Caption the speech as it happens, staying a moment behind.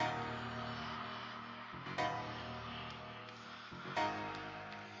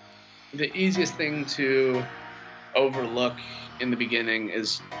the easiest thing to overlook in the beginning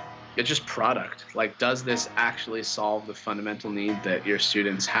is it's just product. Like, does this actually solve the fundamental need that your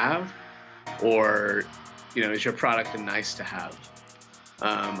students have, or is your product a nice to have?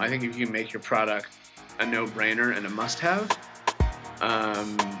 I think if you make your product a no-brainer and a must-have,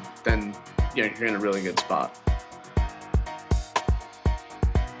 then you're in a really good spot.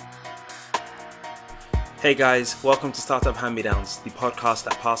 Hey guys, welcome to Startup Hand-Me-Downs, the podcast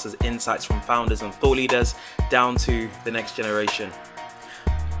that passes insights from founders and thought leaders down to the next generation.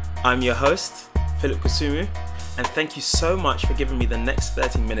 I'm your host, Philip Kusumu, and thank you so much for giving me the next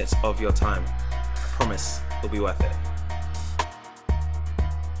 30 minutes of your time. I promise it'll be worth it.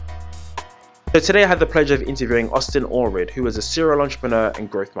 So today I had the pleasure of interviewing Austin Allred, who is a serial entrepreneur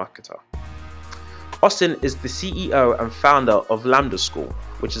and growth marketer. Austin is the CEO and founder of Lambda School,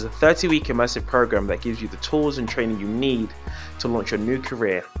 which is a 30-week immersive program that gives you the tools and training you need to launch your new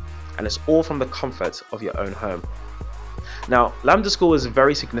career, and it's all from the comfort of your own home. Now, Lambda School is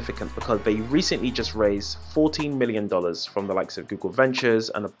very significant because they recently just raised $14 million from the likes of Google Ventures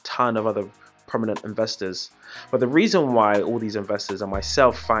and a ton of other prominent investors. But the reason why all these investors and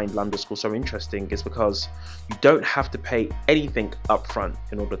myself find Lambda School so interesting is because you don't have to pay anything upfront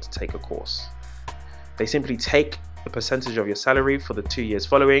in order to take a course. They simply take a percentage of your salary for the 2 years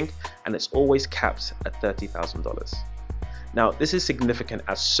following, and it's always capped at $30,000. Now, this is significant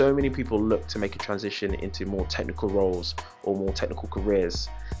as so many people look to make a transition into more technical roles or more technical careers.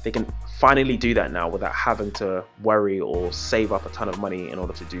 They can finally do that now without having to worry or save up a ton of money in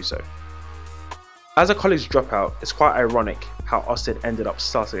order to do so. As a college dropout, it's quite ironic how Austin ended up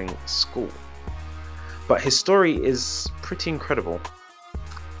starting school. But his story is pretty incredible,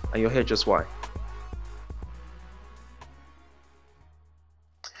 and you'll hear just why.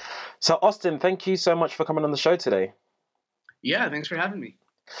 So Austin, thank you so much for coming on the show today. Yeah, thanks for having me.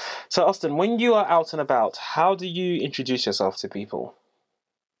 So Austin, when you are out and about, how do you introduce yourself to people?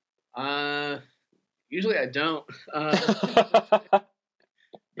 Usually I don't.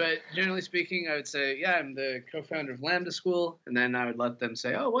 But generally speaking, I would say, yeah, I'm the co-founder of Lambda School. And then I would let them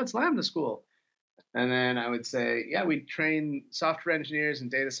say, oh, what's Lambda School? And then I would say, yeah, we train software engineers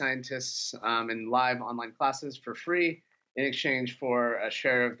and data scientists in live online classes for free in exchange for a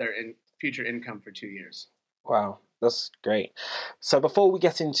share of their future income for 2 years. Wow, that's great. So before we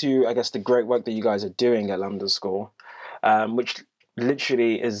get into, I guess, the great work that you guys are doing at Lambda School, which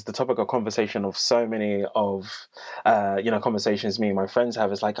literally is the topic of conversation of so many of, conversations me and my friends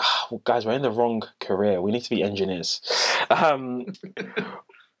have, is like, guys, we're in the wrong career. We need to be engineers.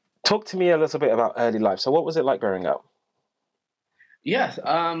 Talk to me a little bit about early life. So what was it like growing up? Yeah,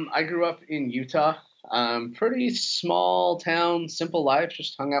 I grew up in Utah. Pretty small town, simple life,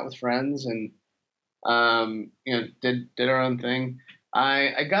 just hung out with friends and did our own thing.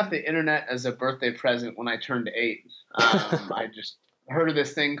 I got the internet as a birthday present when I turned 8. I just heard of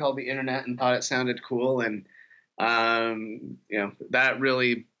this thing called the internet and thought it sounded cool, and that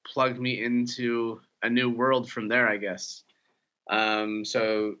really plugged me into a new world from there, I guess.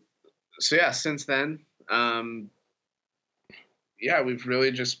 So yeah, since then, I've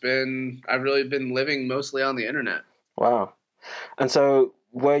really been living mostly on the internet. Wow. And so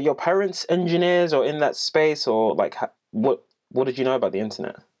were your parents engineers or in that space, or like what did you know about the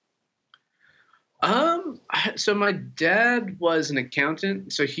internet? So my dad was an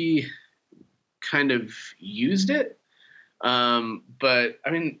accountant, so he kind of used it. But I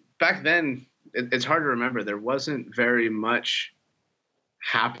mean, back then it's hard to remember. There wasn't very much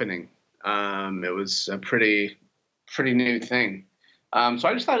happening. It was a pretty new thing. So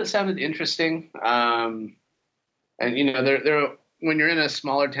I just thought it sounded interesting. And there when you're in a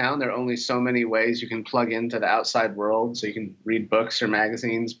smaller town, there are only so many ways you can plug into the outside world. So you can read books or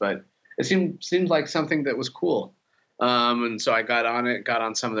magazines, but it seemed like something that was cool. And so I got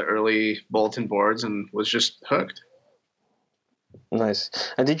on some of the early bulletin boards and was just hooked. Nice.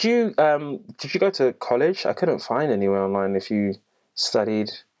 And did you go to college? I couldn't find anywhere online if you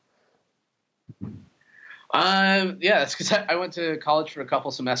studied. Yeah, it's because I went to college for a couple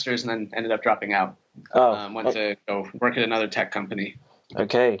semesters and then ended up dropping out. Went to go work at another tech company.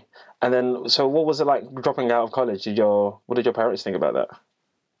 Okay. And then, so what was it like dropping out of college? What did your parents think about that?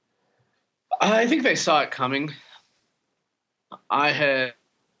 I think they saw it coming. I had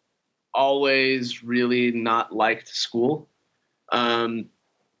always really not liked school.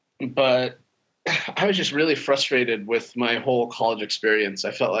 But I was just really frustrated with my whole college experience.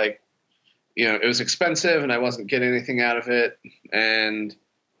 I felt like, it was expensive and I wasn't getting anything out of it, and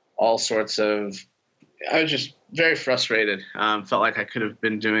all sorts of, I was just very frustrated. Felt like I could have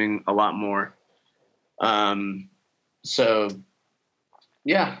been doing a lot more. So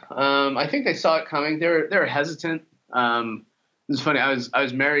Yeah, I think they saw it coming. They were hesitant. It's funny. I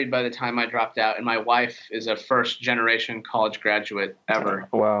was married by the time I dropped out, and my wife is a first generation college graduate ever.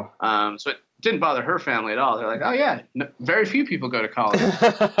 Wow. So it didn't bother her family at all. They're like, oh yeah, very few people go to college.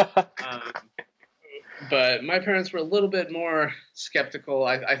 Um, but my parents were a little bit more skeptical.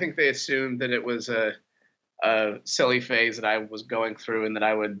 I think they assumed that it was a silly phase that I was going through, and that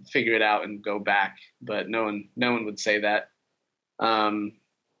I would figure it out and go back. But no one would say that. Um,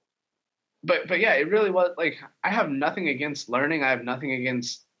 but yeah, it really was like I have nothing against learning. I have nothing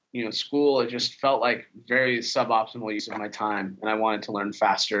against school. It just felt like very suboptimal use of my time, and I wanted to learn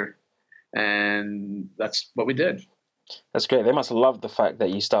faster, and that's what we did. That's great. They must love the fact that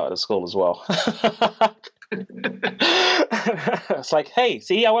you started at school as well. It's like, hey,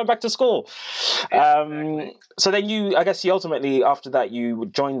 see, I went back to school. Yeah, exactly. So then I guess you ultimately, after that, you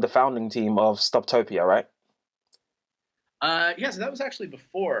joined the founding team of Stoptopia, right? Yeah, so that was actually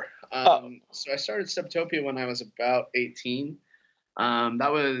before. Oh, So I started Subtopia when I was about 18.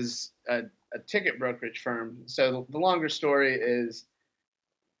 That was a ticket brokerage firm. So the longer story is,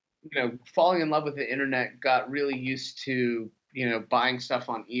 falling in love with the internet, got really used to, buying stuff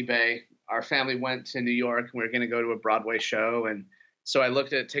on eBay. Our family went to New York and we were going to go to a Broadway show. And so I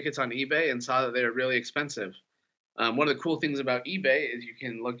looked at tickets on eBay and saw that they were really expensive. One of the cool things about eBay is you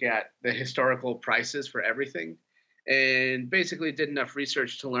can look at the historical prices for everything, and basically did enough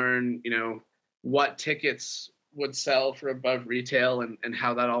research to learn, what tickets would sell for above retail, and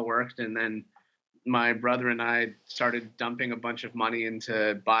how that all worked. And then my brother and I started dumping a bunch of money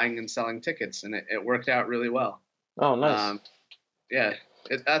into buying and selling tickets, and it worked out really well. oh, nice. Um, yeah,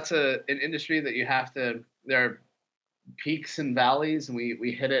 that's an industry that you have to. There are peaks and valleys, and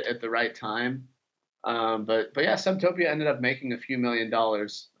we hit it at the right time. But yeah, Subtopia ended up making a few $1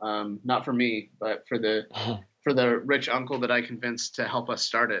 million. Not for me, but for the rich uncle that I convinced to help us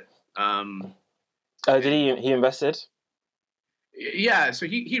start it. Did And he invested? yeah, so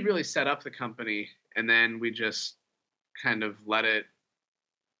he really set up the company, and then we just kind of let it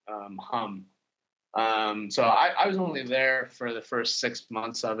hum. So I was only there for the first 6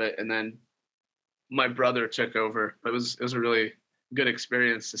 months of it, and then my brother took over. It was a really good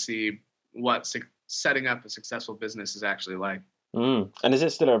experience to see what setting up a successful business is actually like. And is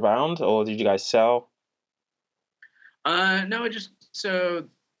it still around, or did you guys sell? No, it just so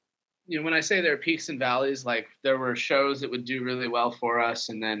when I say there are peaks and valleys, like there were shows that would do really well for us,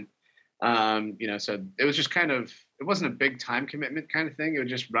 and then so it was just kind of it wasn't a big time commitment kind of thing. It would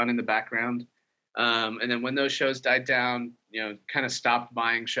just run in the background. And then when those shows died down, kind of stopped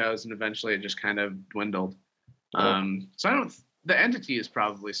buying shows, and eventually it just kind of dwindled. Oh, So I don't. The entity is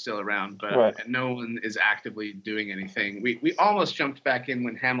probably still around, but right. no one is actively doing anything. We almost jumped back in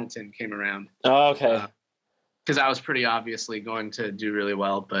when Hamilton came around, Oh, okay. because I was pretty obviously going to do really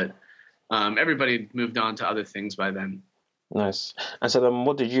well, but everybody moved on to other things by then. Nice. And so then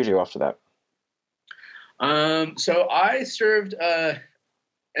what did you do after that? So I served an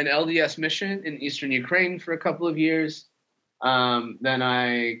LDS mission in eastern Ukraine for a couple of years. Then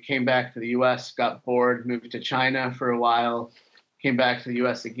I came back to the U.S., got bored, moved to China for a while, came back to the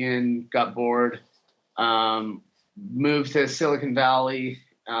U.S. again, got bored, um, moved to Silicon Valley,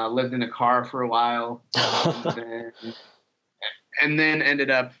 lived in a car for a while, and then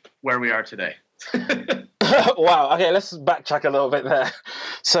ended up where we are today. Wow. Okay, let's backtrack a little bit there.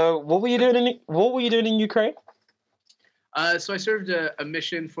 So, what were you doing in Ukraine? So I served a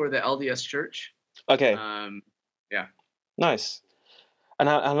mission for the LDS Church. Okay, Um, yeah, nice. And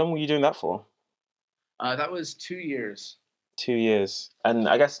how long were you doing that for? that was 2 years. 2 years. And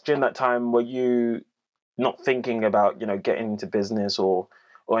I guess during that time, were you not thinking about getting into business or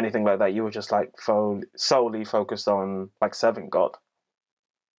anything like that? You were just like solely focused on like serving God.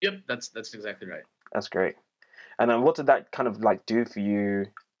 Yep, that's exactly right. That's great. And then what did that kind of like do for you,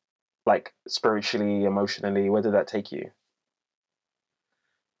 like spiritually, emotionally? Where did that take you?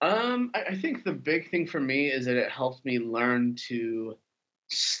 I think the big thing for me is that it helped me learn to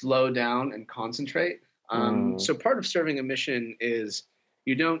slow down and concentrate. Mm, So part of serving a mission is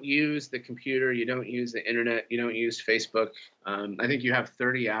you don't use the computer, you don't use the internet, you don't use Facebook. I think you have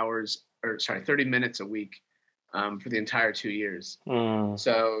 30 hours, or sorry, 30 minutes a week for the entire 2 years. mm,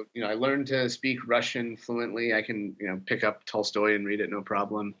 So, I learned to speak Russian fluently. I can, pick up Tolstoy and read it no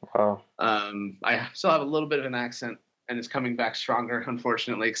problem. wow. I still have a little bit of an accent, and it's coming back stronger,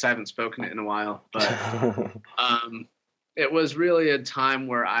 unfortunately, because I haven't spoken it in a while. But um, it was really a time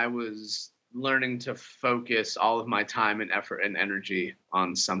where I was learning to focus all of my time and effort and energy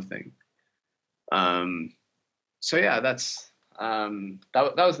on something. Um, so yeah, that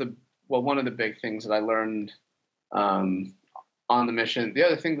was one of the big things that I learned um, on the mission. The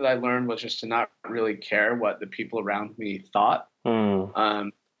other thing that I learned was just to not really care what the people around me thought.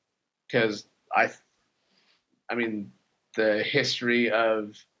 Because I mean, the history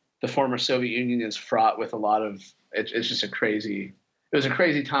of the former Soviet Union is fraught with a lot of, it's just it was a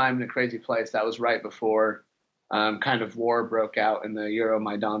crazy time and a crazy place. That was right before kind of war broke out and the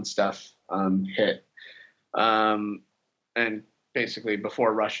Euromaidan stuff hit. And basically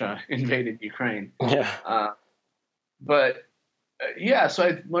before Russia invaded Ukraine. Yeah. So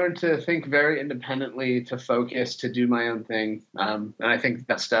I learned to think very independently, to focus, to do my own thing. And I think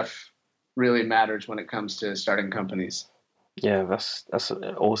that stuff really matters when it comes to starting companies. Yeah, that's an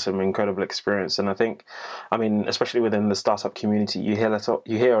awesome, incredible experience. And I think, I mean, especially within the startup community, you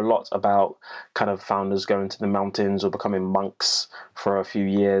hear a lot about kind of founders going to the mountains or becoming monks for a few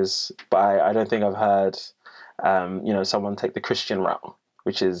years. But I don't think I've heard, someone take the Christian route,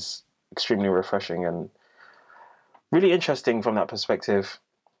 which is extremely refreshing and really interesting from that perspective.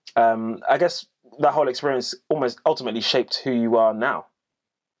 I guess that whole experience almost ultimately shaped who you are now.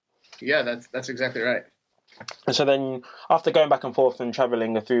 Yeah, that's exactly right. And so then, after going back and forth and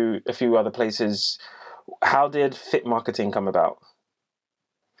traveling through a few other places, how did Fit Marketing come about?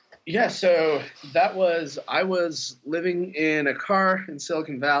 Yeah, so I was living in a car in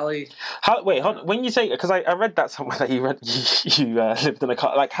Silicon Valley. When you say, because I read that somewhere that you lived in a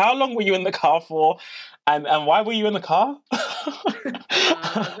car. Like, how long were you in the car for, and why were you in the car?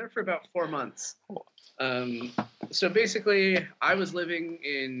 I was there for about 4 months. So basically, I was living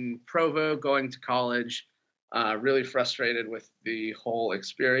in Provo, going to college, really frustrated with the whole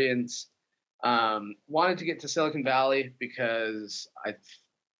experience. Wanted to get to Silicon Valley because I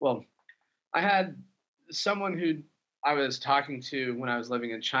had someone who I was talking to when I was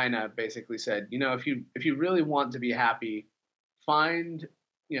living in China basically said, if you really want to be happy, find,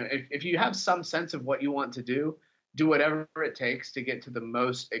 if you have some sense of what you want to do whatever it takes to get to the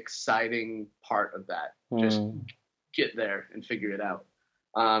most exciting part of that. Just get there and figure it out.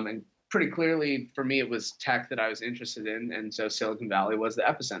 And pretty clearly for me, it was tech that I was interested in. And so Silicon Valley was the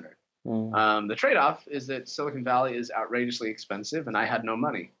epicenter. The trade-off is that Silicon Valley is outrageously expensive and I had no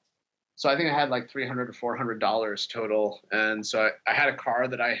money. So I think I had like $300 to $400 total. And so I had a car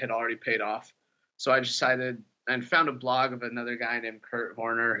that I had already paid off. So I decided and found a blog of another guy named Kurt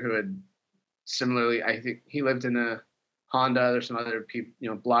Horner who had similarly, I think he lived in a Honda. There's some other people,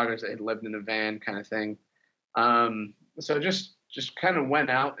 bloggers that had lived in a van kind of thing. So just kind of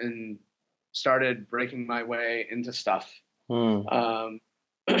went out and started breaking my way into stuff. And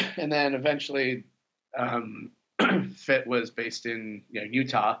then eventually Fit was based in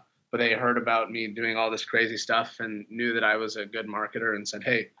Utah, but they heard about me doing all this crazy stuff and knew that I was a good marketer and said,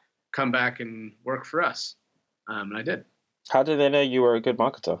 hey, come back and work for us. And I did. How did they know you were a good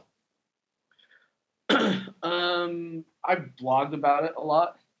marketer? I blogged about it a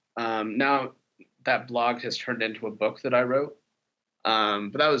lot. Now that blog has turned into a book that I wrote.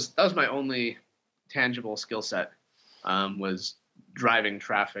 But that was my only tangible skill set, was driving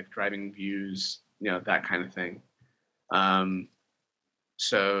traffic, driving views, that kind of thing.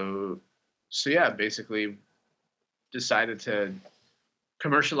 So yeah, basically decided to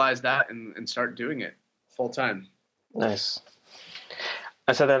commercialize that and start doing it full time. Nice.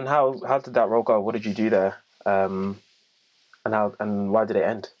 And so then how did that role go? What did you do there? And why did it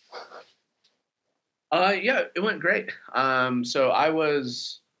end? Yeah, it went great. So I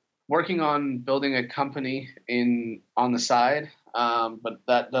was working on building a company on the side, but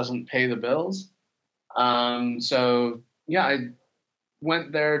that doesn't pay the bills. So yeah, I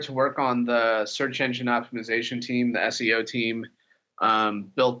went there to work on the search engine optimization team, the SEO team,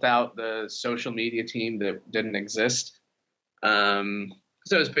 built out the social media team that didn't exist.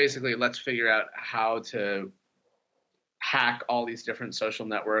 So it's basically, let's figure out how to hack all these different social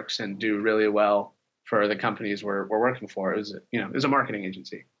networks and do really well for the companies we're working for. It was a marketing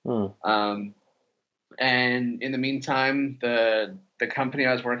agency. And in the meantime, the company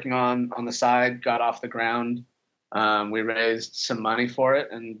I was working on the side got off the ground. We raised some money for it,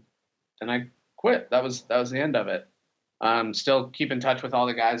 and then I quit. That was the end of it. Still keep in touch with all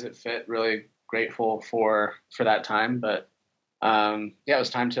the guys at Fit. Really grateful for that time, but it was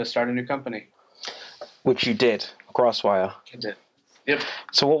time to start a new company. Which you did, Grasswire. I did. Yep.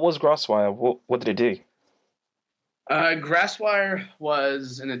 So what was Grasswire? What did it do? Grasswire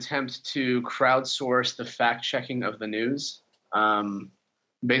was an attempt to crowdsource the fact-checking of the news.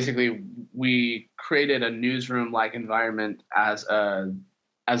 Basically, we created a newsroom-like environment as an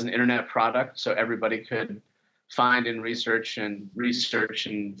internet product, so everybody could find and research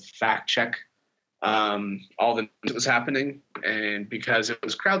and fact-check all the news that was happening. And because it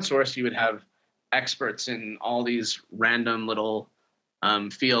was crowdsourced, you would have experts in all these random little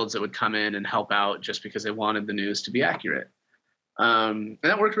fields that would come in and help out just because they wanted the news to be accurate. And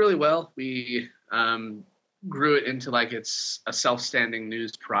that worked really well. We grew it into like it's a self-standing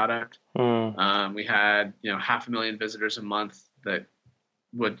news product. We had 500,000 visitors a month that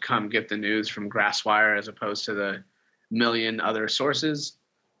would come get the news from GrassWire as opposed to the million other sources.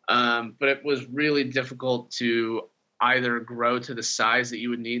 But it was really difficult to either grow to the size that you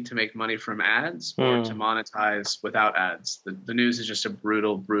would need to make money from ads or to monetize without ads. The news is just a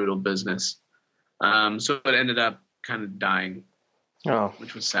brutal, brutal business. So it ended up kind of dying,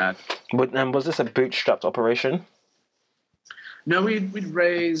 which was sad. And was this a bootstrapped operation? No, we'd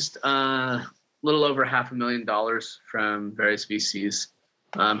raised a little over $500,000 from various VCs.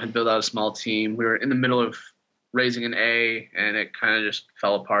 Had built out a small team. We were in the middle of raising an A, and it kind of just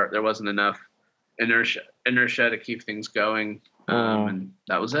fell apart. There wasn't enough inertia to keep things going, and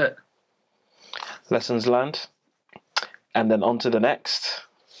that was it. Lessons learned, and then on to the next.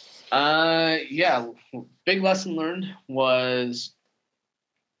 Big lesson learned was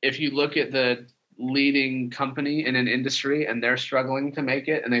if you look at the leading company in an industry and they're struggling to make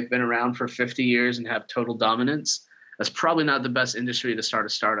it, and they've been around for 50 years and have total dominance, that's probably not the best industry to start a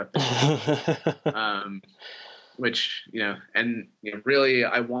startup in. Really,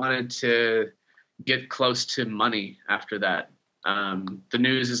 I wanted to get close to money after that. The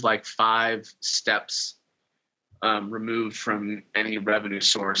news is like 5 steps removed from any revenue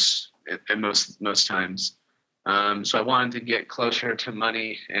source at most times. So I wanted to get closer to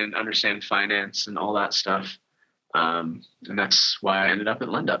money and understand finance and all that stuff. And that's why I ended up at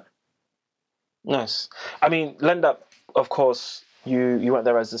LendUp. Nice. I mean, LendUp, of course, you went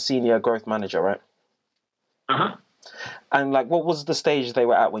there as the senior growth manager, right? Uh-huh. And what was the stage they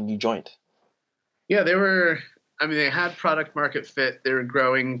were at when you joined? Yeah, they had product market fit. They were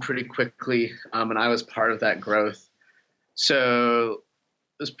growing pretty quickly, and I was part of that growth. So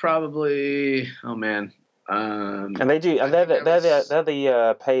it was probably, and they're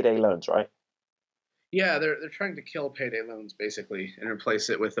the payday loans, right? Yeah, they're trying to kill payday loans basically and replace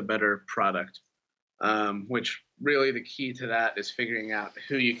it with a better product. Which really the key to that is figuring out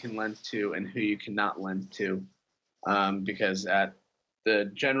who you can lend to and who you cannot lend to, because at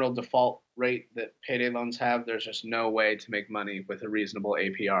the general default rate that payday loans have, there's just no way to make money with a reasonable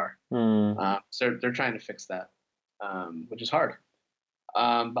APR. So they're trying to fix that, which is hard.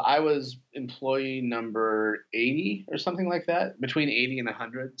 But I was employee number 80 or something like that, between 80 and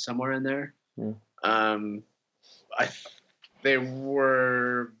 100, somewhere in there. They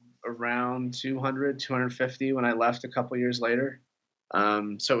were around 200, 250 when I left a couple years later.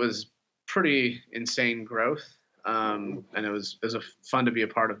 So it was pretty insane growth. And it was fun to be a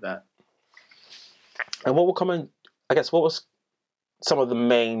part of that. And what was some of the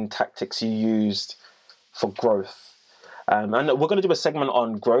main tactics you used for growth? And we're going to do a segment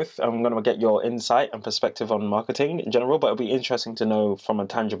on growth. I'm going to get your insight and perspective on marketing in general, but it'll be interesting to know from a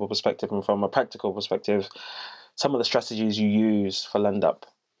tangible perspective and from a practical perspective, some of the strategies you use for LendUp.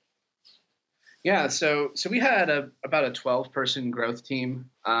 Yeah, so we had about a 12-person growth team.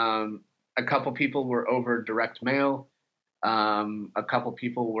 A couple people were over direct mail. A couple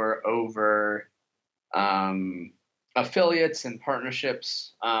people were over affiliates and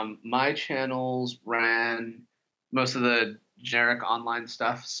partnerships. My channels ran most of the generic online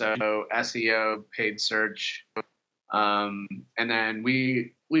stuff, so SEO, paid search, and then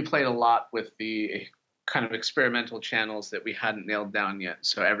we played a lot with the kind of experimental channels that we hadn't nailed down yet.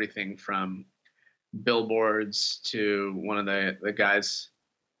 So everything from billboards to one of the guys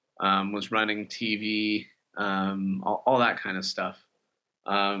was running TV, all that kind of stuff.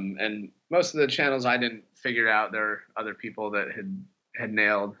 And most of the channels I didn't figure out. There are other people that had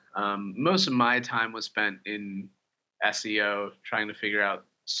nailed. Most of my time was spent in SEO, trying to figure out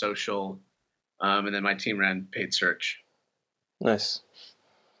social, and then my team ran paid search. Nice.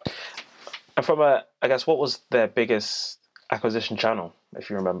 And what was their biggest acquisition channel, if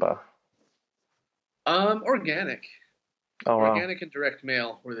you remember? Organic. Oh, wow. Organic and direct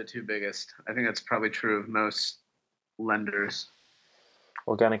mail were the two biggest. I think that's probably true of most lenders.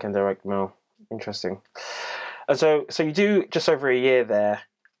 Organic and direct mail. Interesting. And so you do just over a year there.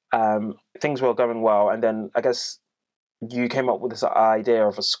 Things were going well, and then I guess you came up with this idea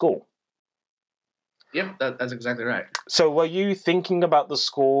of a school. Yep, that's exactly right. So were you thinking about the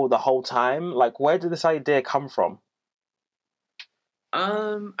school the whole time? Where did this idea come from?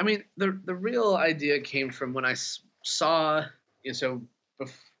 The real idea came from when I saw,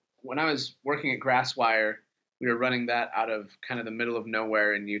 when I was working at GrassWire, we were running that out of kind of the middle of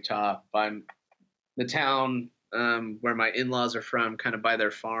nowhere in Utah, by the town where my in-laws are from, kind of by their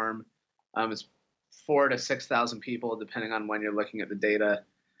farm. It's 4 to 6,000 people, depending on when you're looking at the data.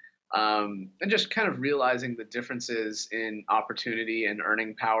 And just kind of realizing the differences in opportunity and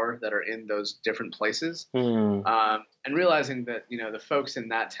earning power that are in those different places. And realizing that, the folks in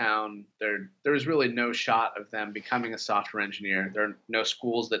that town, there was really no shot of them becoming a software engineer. There are no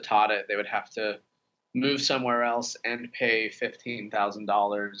schools that taught it. They would have to move somewhere else and pay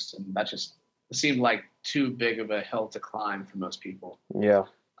 $15,000. And that just seemed like too big of a hill to climb for most people. Yeah.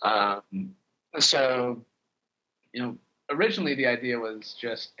 So, originally the idea was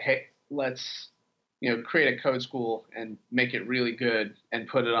just, hey, let's, create a code school and make it really good and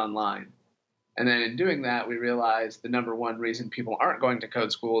put it online. And then in doing that, we realized the number one reason people aren't going to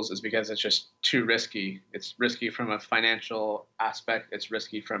code schools is because it's just too risky. It's risky from a financial aspect. It's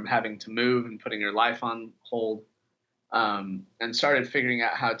risky from having to move and putting your life on hold. And started figuring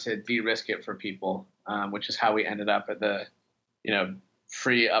out how to de-risk it for people, which is how we ended up at the,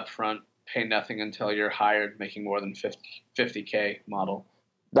 free upfront, pay nothing until you're hired, making more than 50K model.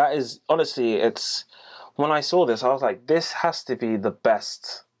 That is, honestly, when I saw this, I was like, this has to be the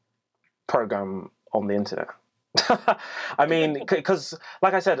best program on the internet. I mean, because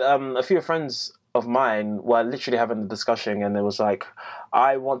like I said, a few friends of mine were literally having a discussion, and it was like,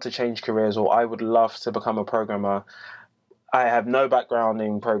 I want to change careers, or I would love to become a programmer. I have no background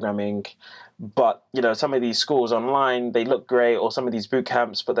in programming, but some of these schools online, they look great, or some of these boot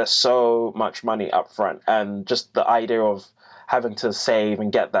camps, but there's so much money up front, and just the idea of having to save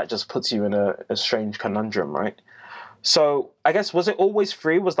and get that just puts you in a strange conundrum, right? So I guess, was it always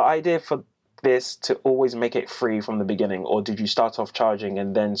free? Was the idea for this to always make it free from the beginning, or did you start off charging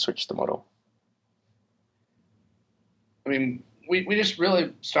and then switch the model? I mean, we just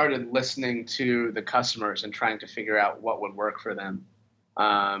really started listening to the customers and trying to figure out what would work for them.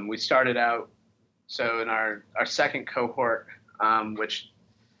 We started out, so in our second cohort, which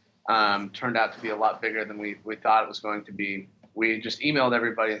turned out to be a lot bigger than we thought it was going to be, we just emailed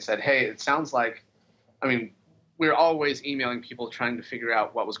everybody and said, hey, it sounds like, we were always emailing people trying to figure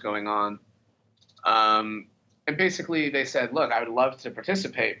out what was going on. And basically they said, look, I would love to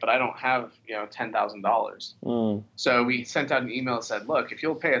participate, but I don't have, $10,000. So we sent out an email and said, look, if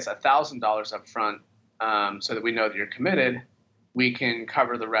you'll pay us $1,000 up front, so that we know that you're committed, we can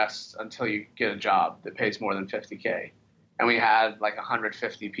cover the rest until you get a job that pays more than 50K. And we had like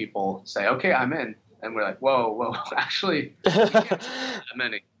 150 people say, okay, I'm in. And we're like, whoa, actually, we can't do that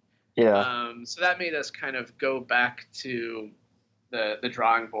many. Yeah. So that made us kind of go back to the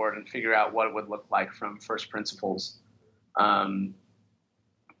drawing board and figure out what it would look like from first principles.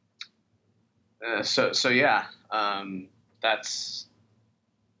 That's,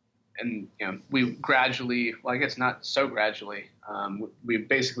 and we gradually, well, I guess not so gradually, we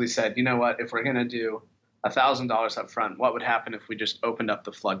basically said, you know what, if we're gonna do $1,000 up front, what would happen if we just opened up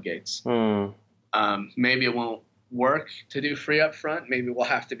the floodgates? Maybe it won't work to do free up front. Maybe we'll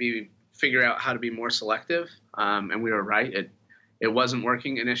have to figure out how to be more selective. And we were right. It wasn't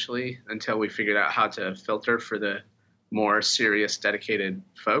working initially until we figured out how to filter for the more serious, dedicated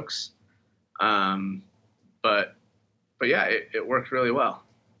folks. But yeah, it worked really well.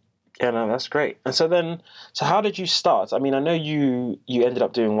 Yeah, no, that's great. And so how did you start? I mean, I know you ended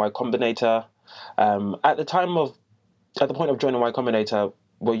up doing Y Combinator. At the point of joining Y Combinator,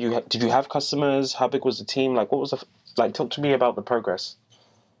 did you have customers? How big was the team? Like, what was talk to me about the progress.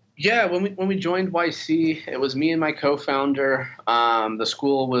 Yeah, when we joined YC, it was me and my co-founder. The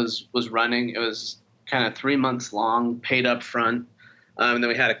school was running. It was kind of 3 months long, paid up front. And then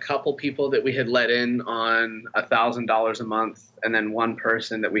we had a couple people that we had let in on $1,000 a month, and then one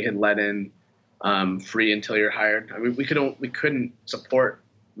person that we had let in free until you're hired. I mean, we couldn't support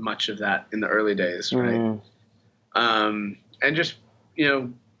much of that in the early days, right? And just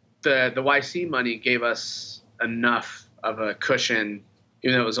the YC money gave us enough of a cushion,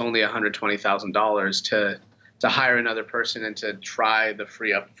 even though it was only $120,000 to hire another person and to try the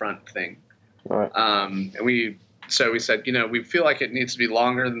free upfront thing. Right. And we said, we feel like it needs to be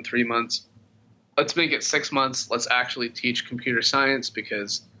longer than 3 months. Let's make it 6 months. Let's actually teach computer science,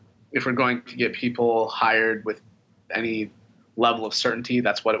 because if we're going to get people hired with any level of certainty,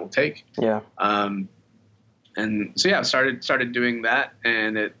 that's what it will take. Yeah. And so yeah, started doing that,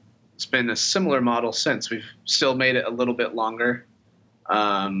 and it's been a similar model since. We've still made it a little bit longer,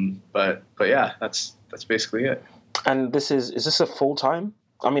 but yeah, that's basically it. And is this a full time?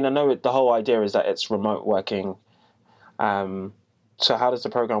 I mean, I know the whole idea is that it's remote working. So how does the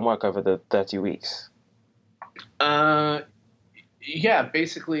program work over the 30 weeks? Yeah,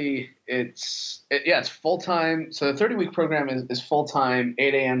 basically it's full time. So the 30-week program is full time,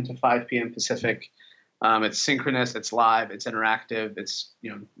 8 a.m. to 5 p.m. Pacific. It's synchronous, it's live, it's interactive. It's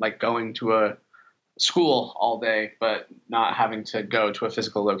like going to school all day, but not having to go to a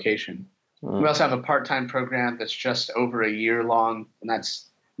physical location. We also have a part-time program that's just over a year long, and that's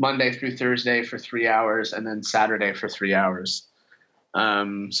Monday through Thursday for 3 hours, and then Saturday for 3 hours.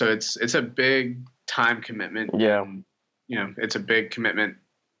 So it's a big time commitment. Yeah. And, it's a big commitment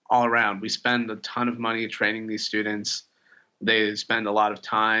all around. We spend a ton of money training these students. They spend a lot of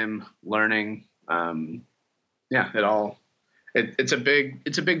time learning. It's a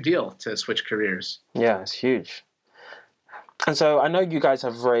big deal to switch careers. Yeah, it's huge. And so I know you guys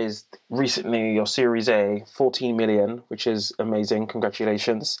have raised recently your Series A, 14 million, which is amazing.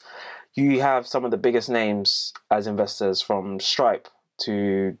 Congratulations. You have some of the biggest names as investors, from Stripe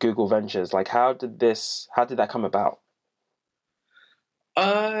to Google Ventures. Like, how did that come about?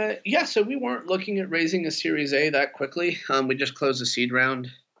 So we weren't looking at raising a Series A that quickly. We just closed a seed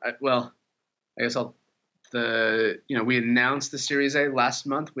round. We announced the Series A last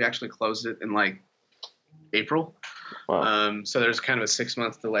month. We actually closed it in like April. Wow. So there's kind of a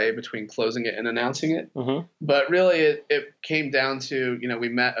 6-month delay between closing it and announcing it. Mm-hmm. But really, it came down to, we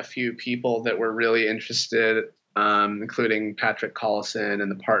met a few people that were really interested, including Patrick Collison and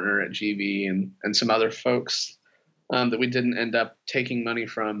the partner at GV and some other folks that we didn't end up taking money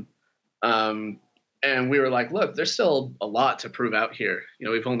from. And we were like, look, there's still a lot to prove out here.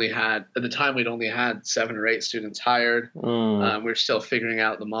 We'd only had 7 or 8 students hired. We're still figuring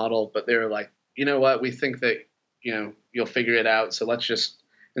out the model, but they were like, you know what, we think that, you'll figure it out. So let's just,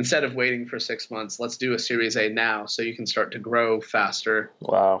 instead of waiting for 6 months, let's do a Series A now so you can start to grow faster.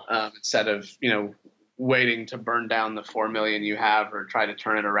 Wow. Instead of, waiting to burn down the 4 million you have or try to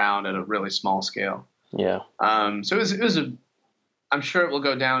turn it around at a really small scale. Yeah. So it was I'm sure it will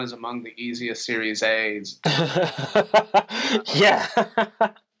go down as among the easiest Series A's. Yeah.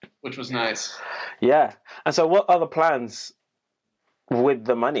 Which was nice. Yeah. And so what are the plans with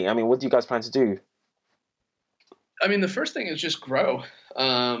the money? I mean, what do you guys plan to do? I mean, the first thing is just grow.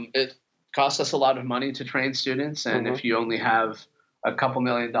 It costs us a lot of money to train students. And if you only have a couple $1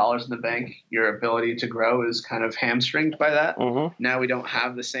 million in the bank, your ability to grow is kind of hamstringed by that. Now we don't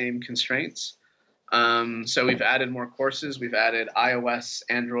have the same constraints. So we've added more courses. We've added iOS,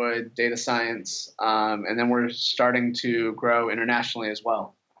 Android, data science, and then we're starting to grow internationally as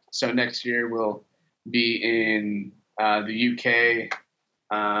well. So next year we'll be in the UK,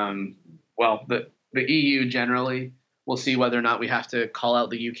 the EU generally. We'll see whether or not we have to call out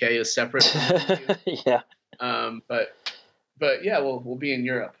the UK as separate. Yeah. But yeah, we'll be in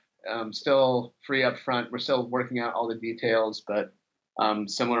Europe. Still free up front. We're still working out all the details, but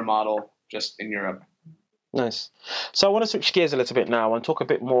similar model, just in Europe. Nice. So I want to switch gears a little bit now and talk a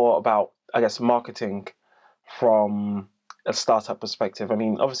bit more about, I guess, marketing from a startup perspective. I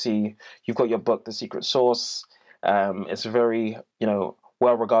mean, obviously, you've got your book, The Secret Sauce. It's a very,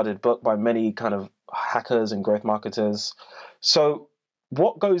 well-regarded book by many kind of hackers and growth marketers. So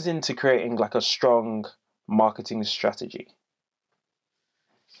what goes into creating like a strong marketing strategy?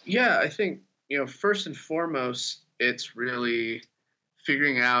 Yeah, I think, first and foremost, it's really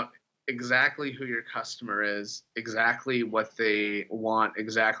figuring out exactly who your customer is, exactly what they want,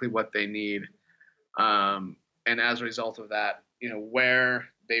 exactly what they need. And as a result of that, where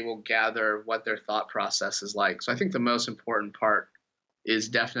they will gather, what their thought process is like. So I think the most important part is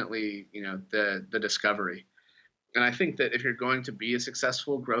definitely, the discovery. And I think that if you're going to be a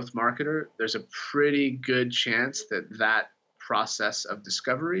successful growth marketer, there's a pretty good chance that process of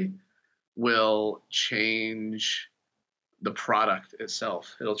discovery will change the product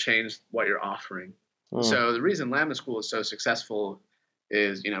itself. It'll change what you're offering. So the reason Lambda School is so successful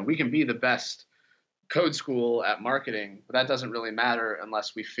is, we can be the best code school at marketing, but that doesn't really matter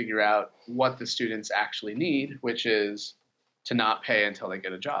unless we figure out what the students actually need, which is to not pay until they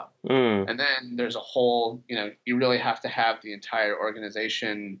get a job. And then there's a whole, you really have to have the entire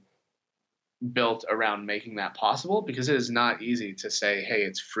organization built around making that possible, because it is not easy to say, hey,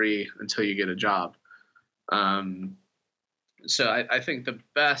 it's free until you get a job. So I think the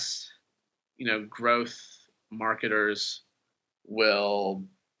best, growth marketers will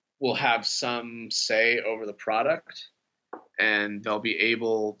have some say over the product, and they'll be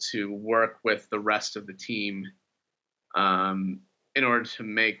able to work with the rest of the team in order to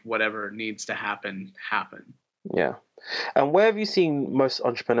make whatever needs to happen. Yeah. And where have you seen most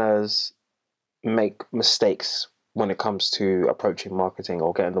entrepreneurs make mistakes when it comes to approaching marketing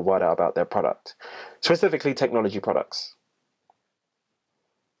or getting the word out about their product, specifically technology products?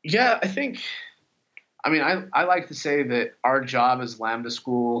 Yeah, I like to say that our job as Lambda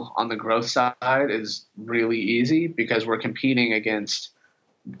School on the growth side is really easy, because we're competing against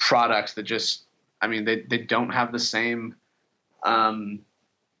products that just, they don't have the same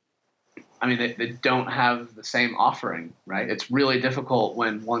I mean, they don't have the same offering, right? It's really difficult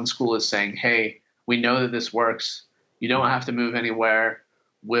when one school is saying, hey, we know that this works. You don't have to move anywhere.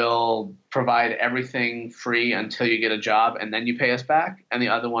 We'll provide everything free until you get a job and then you pay us back. And the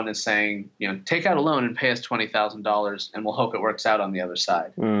other one is saying, take out a loan and pay us $20,000 and we'll hope it works out on the other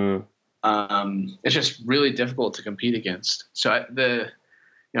side. It's just really difficult to compete against. So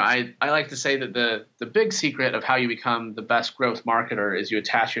I like to say that the big secret of how you become the best growth marketer is you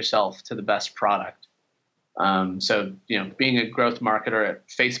attach yourself to the best product. So being a growth marketer at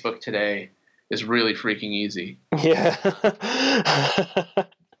Facebook today is really freaking easy. Yeah.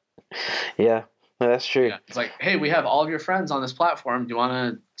 Yeah, no, that's true. Yeah. It's like, hey, we have all of your friends on this platform. Do you want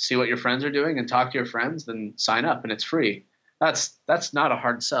to see what your friends are doing and talk to your friends? Then sign up and it's free. That's not a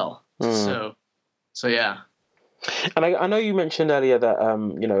hard sell. So yeah. And I know you mentioned earlier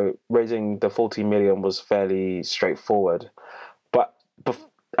that raising the 40 million was fairly straightforward, but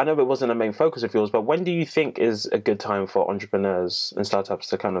I know it wasn't a main focus of yours. But when do you think is a good time for entrepreneurs and startups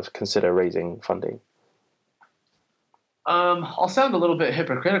to kind of consider raising funding? I'll sound a little bit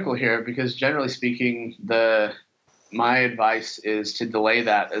hypocritical here because generally speaking, my advice is to delay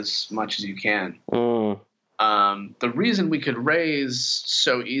that as much as you can. The reason we could raise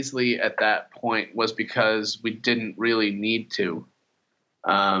so easily at that point was because we didn't really need to.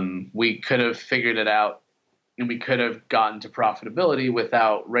 We could have figured it out and we could have gotten to profitability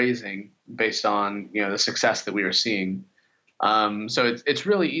without raising based on the success that we were seeing. So it's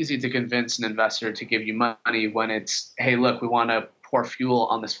really easy to convince an investor to give you money when it's, hey, look, we want to pour fuel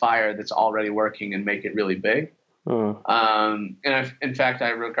on this fire that's already working and make it really big. In fact, I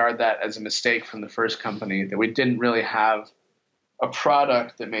regard that as a mistake from the first company, that we didn't really have a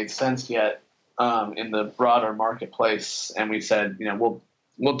product that made sense yet in the broader marketplace. And we said,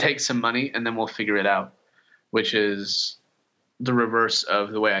 we'll take some money and then we'll figure it out, which is the reverse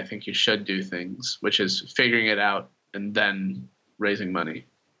of the way I think you should do things, which is figuring it out and then raising money.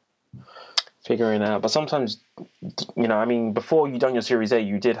 Figuring out. But sometimes, before you done your Series A,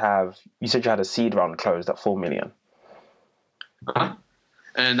 you said you had a seed round closed at 4 million.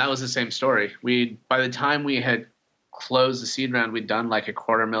 And that was the same story. By the time we had closed the seed round, we'd done like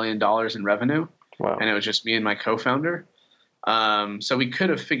 $250,000 in revenue. Wow. And it was just me and my co-founder. So we could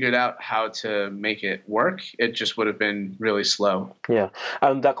have figured out how to make it work. It just would have been really slow. Yeah.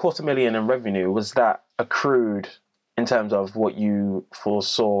 That $250,000 in revenue, was that accrued in terms of what you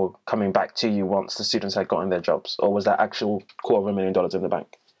foresaw coming back to you once the students had gotten their jobs? Or was that actual $250,000 in the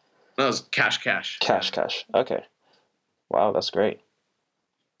bank? That was cash. Cash. Okay. Wow, that's great.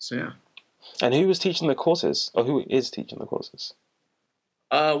 So, yeah. And who was teaching the courses? Or who is teaching the courses?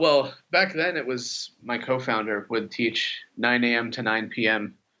 Well, back then it was my co-founder would teach 9 a.m. to 9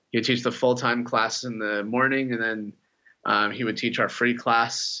 p.m. He would teach the full-time class in the morning, and then he would teach our free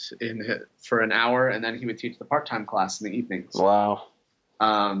class for an hour, and then he would teach the part-time class in the evenings. Wow.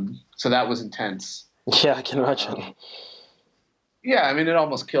 So that was intense. Yeah, I can imagine. Yeah, I mean, it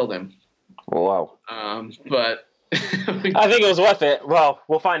almost killed him. Wow. But I think it was worth it. Well,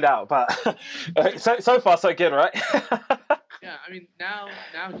 we'll find out. But so far, so good, right? Yeah, I mean, now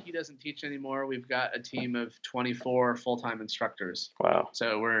he doesn't teach anymore. We've got a team of 24 full-time instructors. Wow.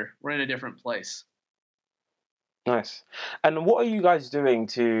 So we're in a different place. Nice. And what are you guys doing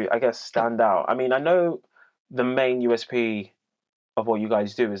to, I guess, stand out? I mean, I know the main USP of what you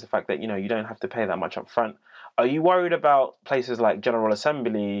guys do is the fact that, you don't have to pay that much up front. Are you worried about places like General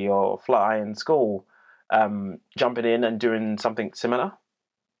Assembly or Flatiron School jumping in and doing something similar?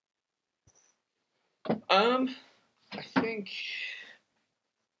 I think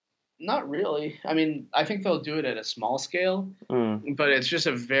not really. I mean, I think they'll do it at a small scale, but it's just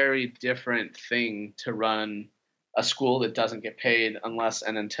a very different thing to run a school that doesn't get paid unless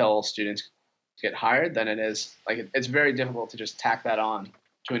and until students get hired than it is. Like, it's very difficult to just tack that on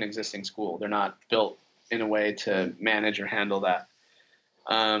to an existing school. They're not built in a way to manage or handle that.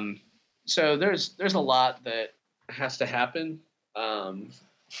 So there's a lot that has to happen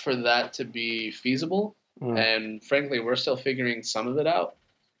for that to be feasible. And frankly, we're still figuring some of it out.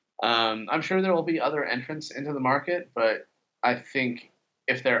 I'm sure there will be other entrants into the market, but I think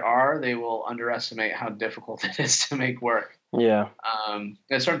if there are, they will underestimate how difficult it is to make work. Yeah. At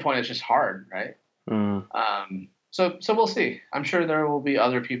a certain point, it's just hard, right? So we'll see. I'm sure there will be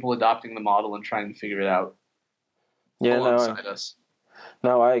other people adopting the model and trying to figure it out alongside us.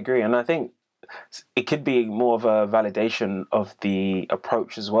 No, I agree. And I think it could be more of a validation of the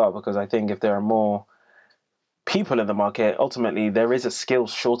approach as well, because I think if there are more people in the market, ultimately there is a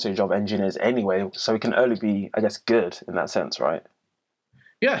skills shortage of engineers anyway, so it can only be, I guess, good in that sense, right?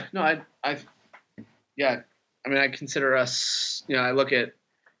 Yeah, no, I mean, I consider us, I look at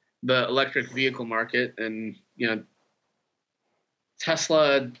the electric vehicle market, and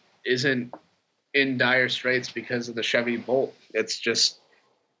Tesla isn't in dire straits because of the Chevy Bolt. It's just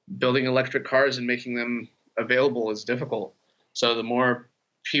building electric cars and making them available is difficult. So the more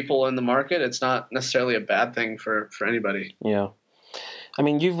people in the market, it's not necessarily a bad thing for anybody. Yeah. I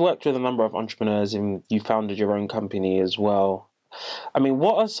mean, you've worked with a number of entrepreneurs and you founded your own company as well. I mean,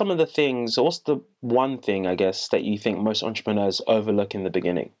 what are some of the things, or what's the one thing, I guess, that you think most entrepreneurs overlook in the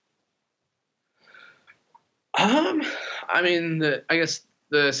beginning? I mean, I guess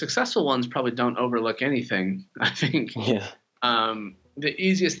the successful ones probably don't overlook anything. I think Yeah. The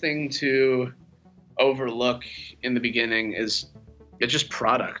easiest thing to overlook in the beginning is it's just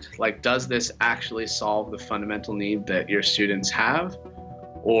product. Like, does this actually solve the fundamental need that your students have,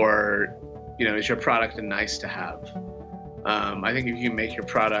 or is your product a nice to have? I think if you make your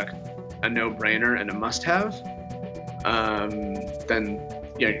product a no-brainer and a must-have, then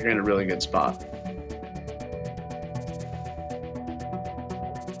you're in a really good spot.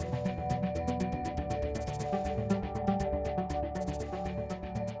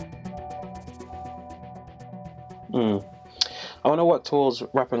 I want to work towards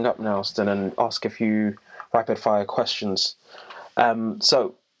wrapping up now, Austin, and ask a few rapid-fire questions.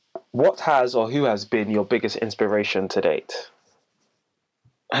 So, what has or who has been your biggest inspiration to date?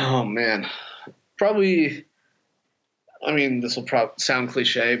 Oh man, probably. I mean, this will probably sound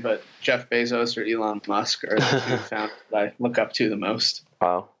cliche, but Jeff Bezos or Elon Musk are the two founders that I look up to the most.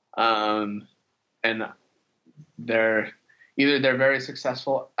 Wow. And they're very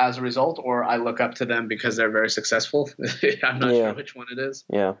successful as a result, or I look up to them because they're very successful. I'm not sure which one it is.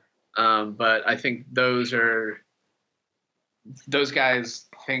 Yeah. But I think those guys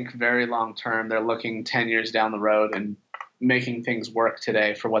think very long term. They're looking 10 years down the road and making things work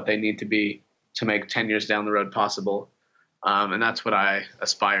today for what they need to be to make 10 years down the road possible. And that's what I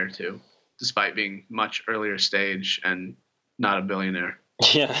aspire to, despite being much earlier stage and not a billionaire.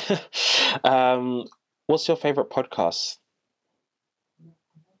 Yeah. What's your favorite podcast?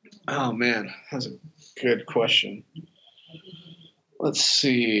 Oh man, that's a good question. Let's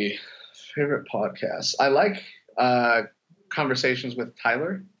see. Favorite podcast. I like Conversations with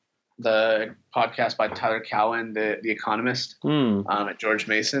Tyler, the podcast by Tyler Cowen, the Economist, at George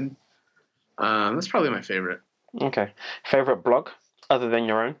Mason. That's probably my favorite. Okay. Favorite blog other than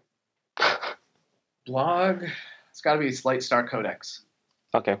your own? Blog? It's got to be Slate Star Codex.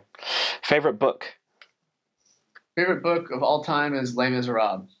 Okay. Favorite book? Favorite book of all time is Les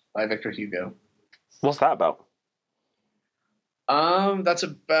Miserables by Victor Hugo. What's that about? That's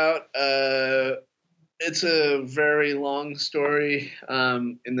about it's a very long story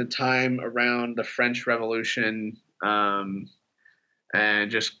in the time around the French Revolution, and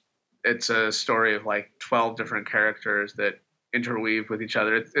just it's a story of like 12 different characters that interweave with each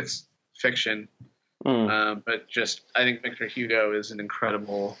other. It's fiction, but just I think Victor Hugo is an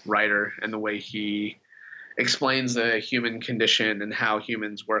incredible writer, and the way he explains the human condition and how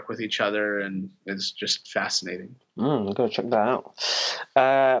humans work with each other, and it's just fascinating. I'm gonna check that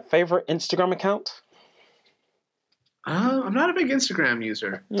out. Favorite Instagram account? I'm not a big Instagram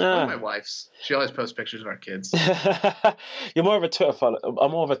user. Like my wife's. She always posts pictures of our kids. You're more of a Twitter follower.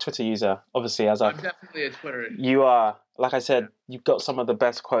 I'm more of a Twitter user, obviously. I'm definitely a Twitter. You are, like I said, you've got some of the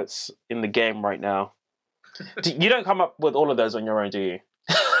best quotes in the game right now. You don't come up with all of those on your own, do you?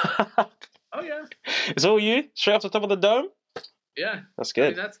 Oh yeah. It's all you, straight off the top of the dome. Yeah, that's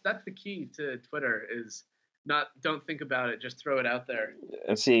good. I mean, that's the key to Twitter is don't think about it, just throw it out there.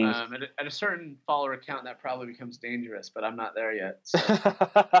 And see. At a certain follower count, that probably becomes dangerous, but I'm not there yet. So.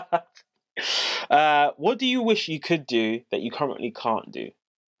 What do you wish you could do that you currently can't do?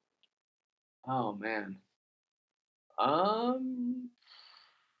 Oh man.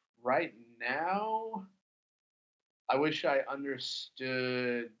 Right now, I wish I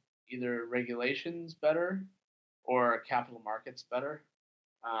understood either regulations better or capital markets better.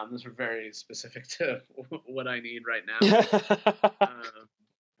 Those are very specific to what I need right now.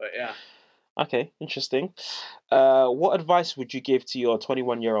 But yeah. Okay, interesting. What advice would you give to your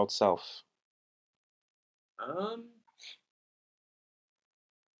 21-year-old self?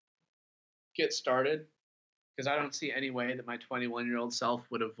 Get started, because I don't see any way that my 21-year-old self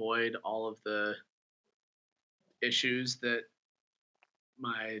would avoid all of the issues that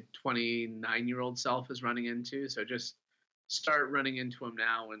my 29-year-old self is running into. So just start running into them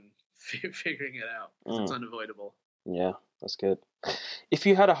now and figuring it out. It's unavoidable. Yeah, that's good. If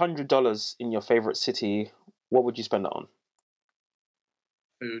you had $100 in your favorite city, what would you spend it on?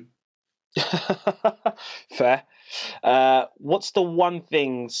 Food. Fair. What's the one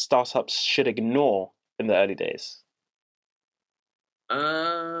thing startups should ignore in the early days?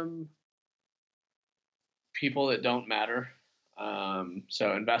 Um, People that don't matter.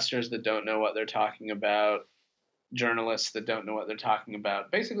 So investors that don't know what they're talking about, journalists that don't know what they're talking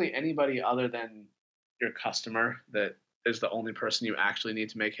about, basically anybody other than your customer that is the only person you actually need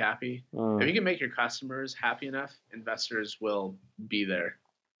to make happy. If you can make your customers happy enough, investors will be there.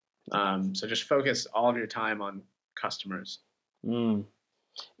 So just focus all of your time on customers. Do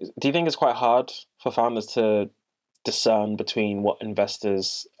you think it's quite hard for founders to discern between what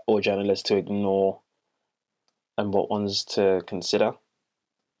investors or journalists to ignore and what ones to consider?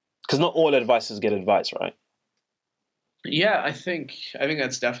 Because not all advisors get advice, right? Yeah, I think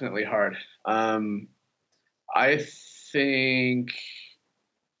that's definitely hard. I think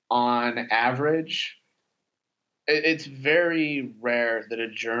on average, it's very rare that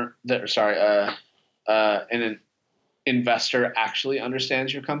an investor actually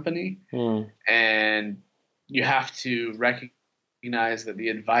understands your company, and you have to recognize that the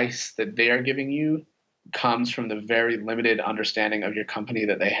advice that they are giving you comes from the very limited understanding of your company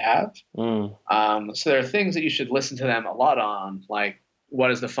that they have. So there are things that you should listen to them a lot on, like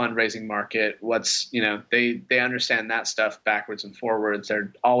what is the fundraising market? What's, they understand that stuff backwards and forwards.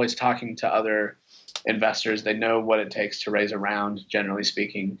 They're always talking to other investors. They know what it takes to raise a round, generally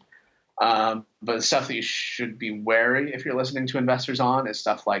speaking. But the stuff that you should be wary if you're listening to investors on is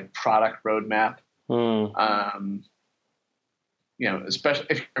stuff like product roadmap.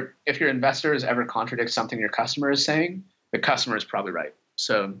 Especially if your investors ever contradict something your customer is saying, the customer is probably right.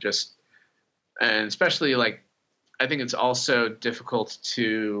 So and especially I think it's also difficult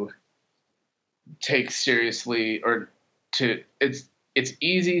to take seriously it's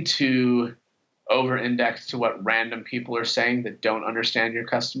easy to over-index to what random people are saying that don't understand your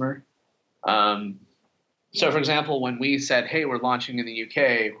customer. So for example, when we said, hey, we're launching in the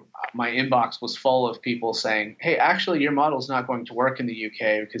UK, my inbox was full of people saying, hey, actually your model is not going to work in the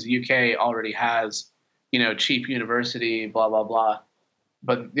UK because the UK already has, cheap university, blah, blah, blah.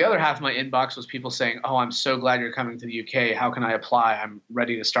 But the other half of my inbox was people saying, oh, I'm so glad you're coming to the UK. How can I apply? I'm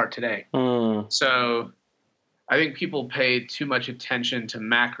ready to start today. So I think people pay too much attention to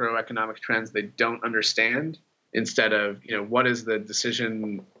macroeconomic trends they don't understand instead of, what is the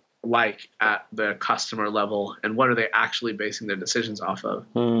decision like at the customer level and what are they actually basing their decisions off of.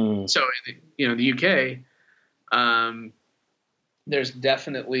 So, the UK, there's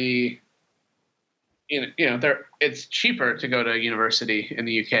definitely, it's cheaper to go to university in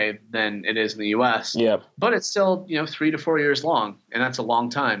the UK than it is in the US. Yeah. But it's still, 3 to 4 years long, and that's a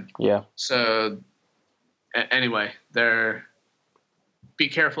long time. Yeah. So anyway, be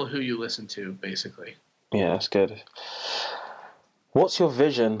careful who you listen to, basically. Yeah, that's good. What's your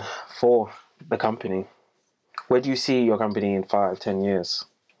vision for the company? Where do you see your company in 5-10 years?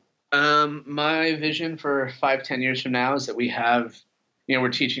 My vision for 5-10 years from now is that we have, we're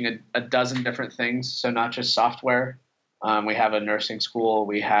teaching a dozen different things. So not just software. We have a nursing school.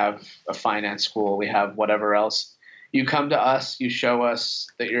 We have a finance school. We have whatever else. You come to us, you show us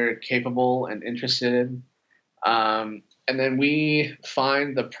that you're capable and interested. And then we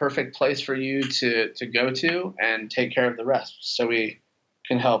find the perfect place for you to go to and take care of the rest. So we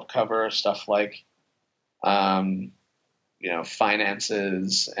can help cover stuff like,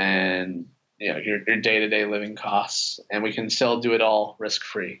 finances and, your day-to-day living costs. And we can still do it all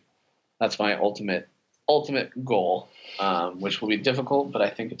risk-free. That's my ultimate goal, which will be difficult, but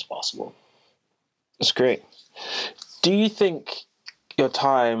I think it's possible. That's great. Do you think your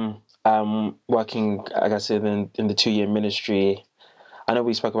time working, I guess, in the 2-year ministry, I know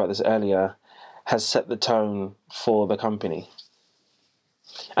we spoke about this earlier, has set the tone for the company?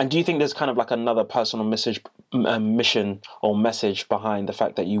 And do you think there's kind of like another personal mission or message behind the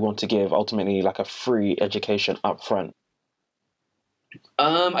fact that you want to give ultimately like a free education up front?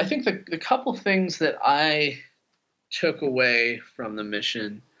 I think the couple things that I took away from the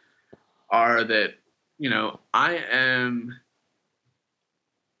mission are that, I am...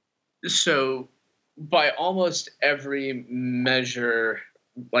 So by almost every measure,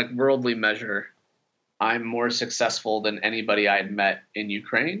 like worldly measure, I'm more successful than anybody I had met in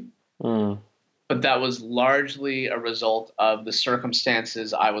Ukraine. But that was largely a result of the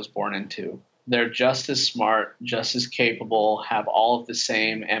circumstances I was born into. They're just as smart, just as capable, have all of the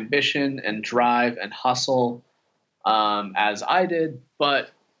same ambition and drive and hustle as I did,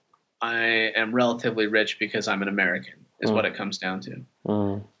 but I am relatively rich because I'm an American, is what it comes down to.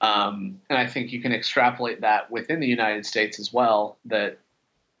 And I think you can extrapolate that within the United States as well, that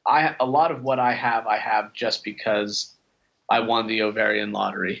a lot of what I have just because I won the ovarian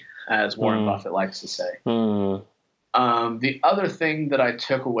lottery, as Warren Buffett likes to say. The other thing that I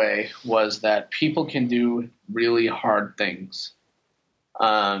took away was that people can do really hard things.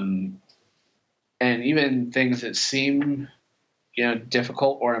 And even things that seem,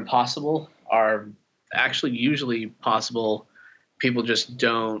 difficult or impossible are actually usually possible. People just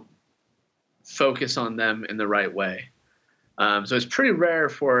don't focus on them in the right way. So it's pretty rare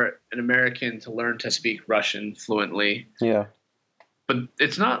for an American to learn to speak Russian fluently. Yeah. But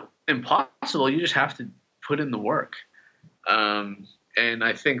it's not impossible. You just have to put in the work. And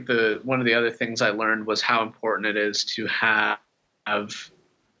I think one of the other things I learned was how important it is to have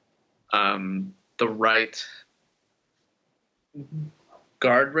the right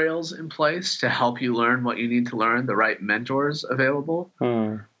guardrails in place to help you learn what you need to learn, the right mentors available,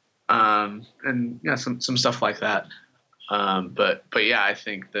 and some stuff like that. But yeah, I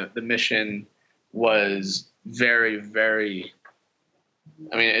think the mission was very, very,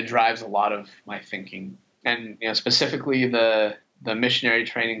 it drives a lot of my thinking, and specifically the missionary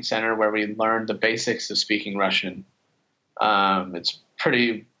training center where we learned the basics of speaking Russian. It's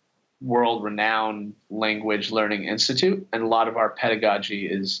pretty world-renowned language learning institute, and a lot of our pedagogy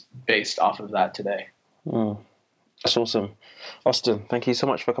is based off of that today. That's awesome. Austin, thank you so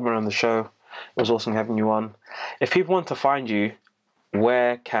much for coming on the show. It was awesome having you on. If people want to find you,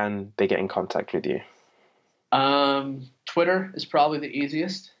 where can they get in contact with you? Twitter is probably the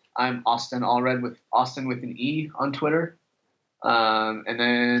easiest. I'm Austin Allred, with Austin with an E on Twitter. And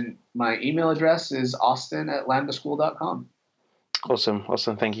then my email address is austin@lambdaschool.com. Awesome.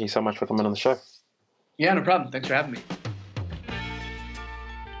 Austin, thank you so much for coming on the show. Yeah, no problem. Thanks for having me.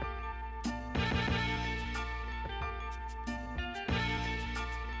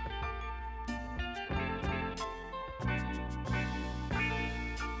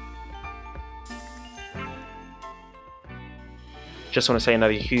 Just want to say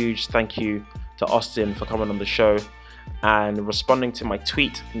another huge thank you to Austin for coming on the show and responding to my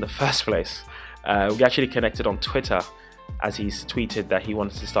tweet in the first place. We actually connected on Twitter as he's tweeted that he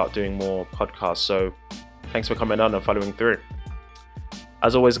wanted to start doing more podcasts. So thanks for coming on and following through.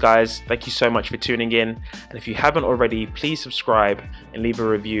 As always, guys, thank you so much for tuning in. And if you haven't already, please subscribe and leave a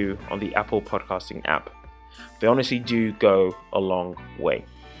review on the Apple podcasting app. They honestly do go a long way.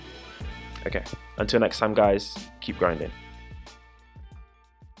 Okay, until next time, guys, keep grinding.